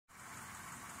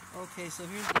Okay, so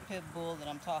here's the pit bull that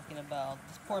I'm talking about.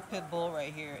 This poor pit bull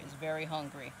right here is very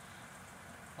hungry.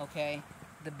 Okay,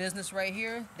 the business right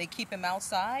here, they keep him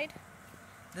outside.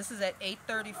 This is at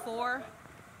 834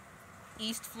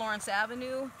 East Florence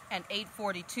Avenue and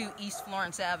 842 East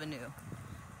Florence Avenue.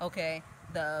 Okay,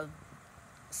 the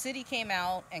city came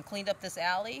out and cleaned up this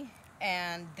alley,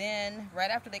 and then right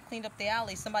after they cleaned up the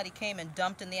alley, somebody came and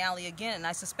dumped in the alley again, and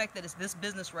I suspect that it's this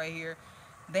business right here.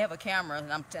 They have a camera,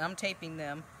 and I'm taping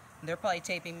them. They're probably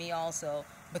taping me also.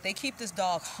 But they keep this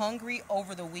dog hungry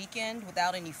over the weekend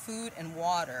without any food and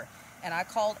water. And I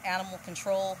called animal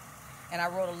control, and I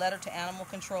wrote a letter to animal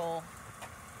control.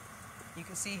 You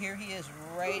can see here he is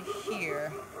right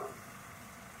here.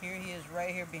 Here he is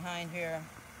right here behind here.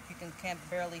 You can't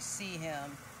barely see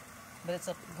him. But it's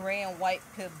a gray and white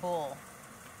pit bull.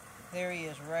 There he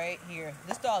is right here.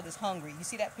 This dog is hungry. You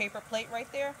see that paper plate right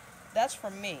there? That's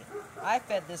from me. I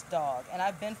fed this dog, and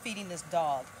I've been feeding this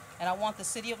dog. And I want the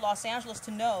city of Los Angeles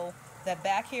to know that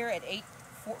back here at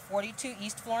 842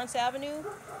 East Florence Avenue,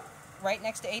 right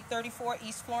next to 834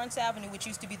 East Florence Avenue, which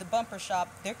used to be the bumper shop,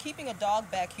 they're keeping a dog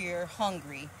back here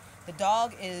hungry. The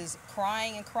dog is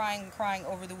crying and crying and crying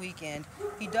over the weekend.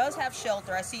 He does have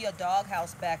shelter. I see a dog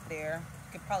house back there.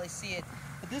 You can probably see it.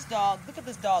 But this dog, look at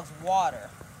this dog's water.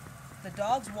 The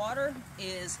dog's water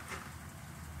is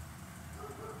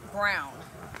brown.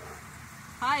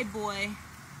 Hi, boy.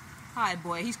 Hi,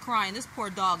 boy. He's crying. This poor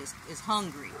dog is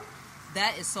hungry.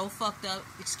 That is so fucked up.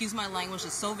 Excuse my language.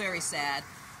 It's so very sad.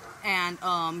 And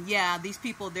yeah, these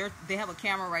people, they have a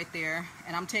camera right there,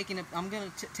 and I'm gonna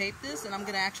tape this, and I'm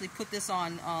gonna actually put this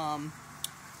on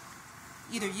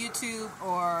either YouTube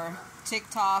or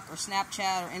TikTok or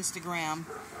Snapchat or Instagram.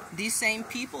 These same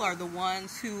people are the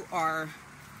ones who are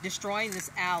destroying this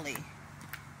alley.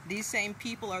 These same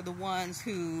people are the ones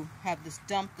who have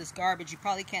dumped this garbage. You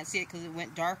probably can't see it because it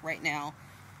went dark right now.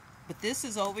 But this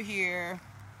is over here.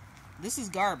 This is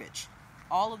garbage.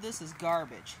 All of this is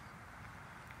garbage.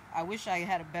 I wish I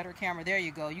had a better camera. There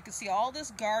you go. You can see all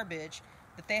this garbage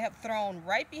that they have thrown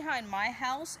right behind my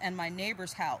house and my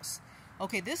neighbor's house.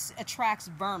 Okay, this attracts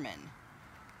vermin.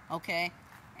 Okay,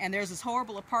 and there's this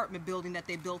horrible apartment building that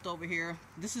they built over here.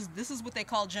 This is what they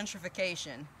call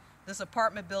gentrification. This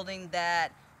apartment building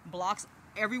that blocks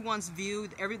everyone's view.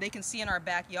 They can see in our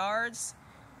backyards.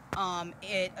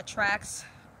 It attracts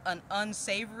an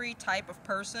unsavory type of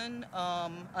person,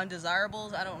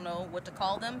 undesirables. I don't know what to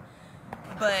call them.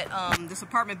 But this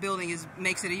apartment building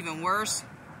makes it even worse.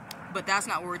 But that's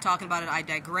not what we're talking about. I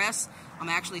digress. I'm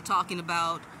actually talking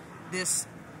about this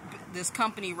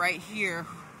company right here.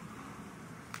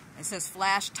 It says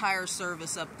Flash Tire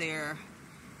Service up there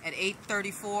at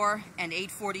 834 and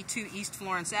 842 East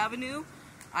Florence Avenue.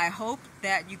 I hope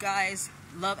that you guys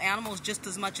love animals just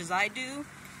as much as I do,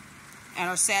 and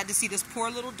are sad to see this poor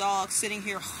little dog sitting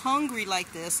here hungry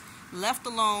like this, left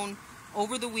alone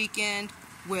over the weekend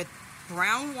with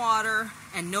brown water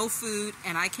and no food,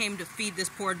 and I came to feed this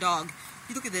poor dog.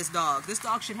 You look at this dog. This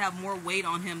dog should have more weight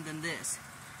on him than this.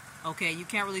 Okay, you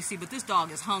can't really see, but this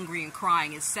dog is hungry and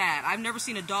crying. It's sad. I've never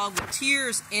seen a dog with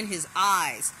tears in his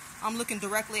eyes. I'm looking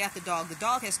directly at the dog. The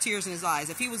dog has tears in his eyes.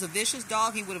 If he was a vicious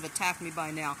dog, he would have attacked me by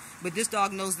now. But this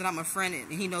dog knows that I'm a friend,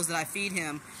 and he knows that I feed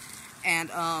him. And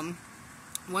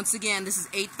once again, this is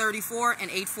 834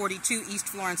 and 842 East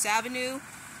Florence Avenue,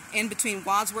 in between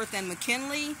Wadsworth and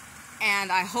McKinley.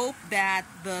 And I hope that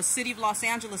the city of Los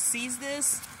Angeles sees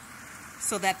this,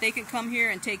 so that they can come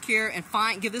here and take care and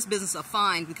give this business a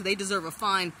fine, because they deserve a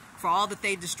fine for all that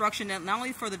not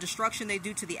only for the destruction they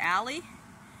do to the alley,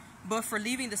 but for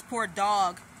leaving this poor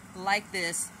dog like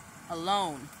this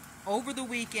alone over the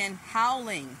weekend,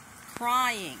 howling,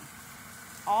 crying.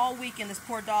 All weekend this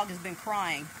poor dog has been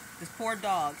crying. This poor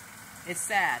dog. It's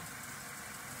sad.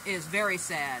 It is very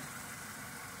sad.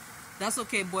 That's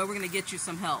okay, boy. We're going to get you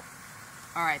some help.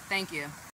 All right, thank you.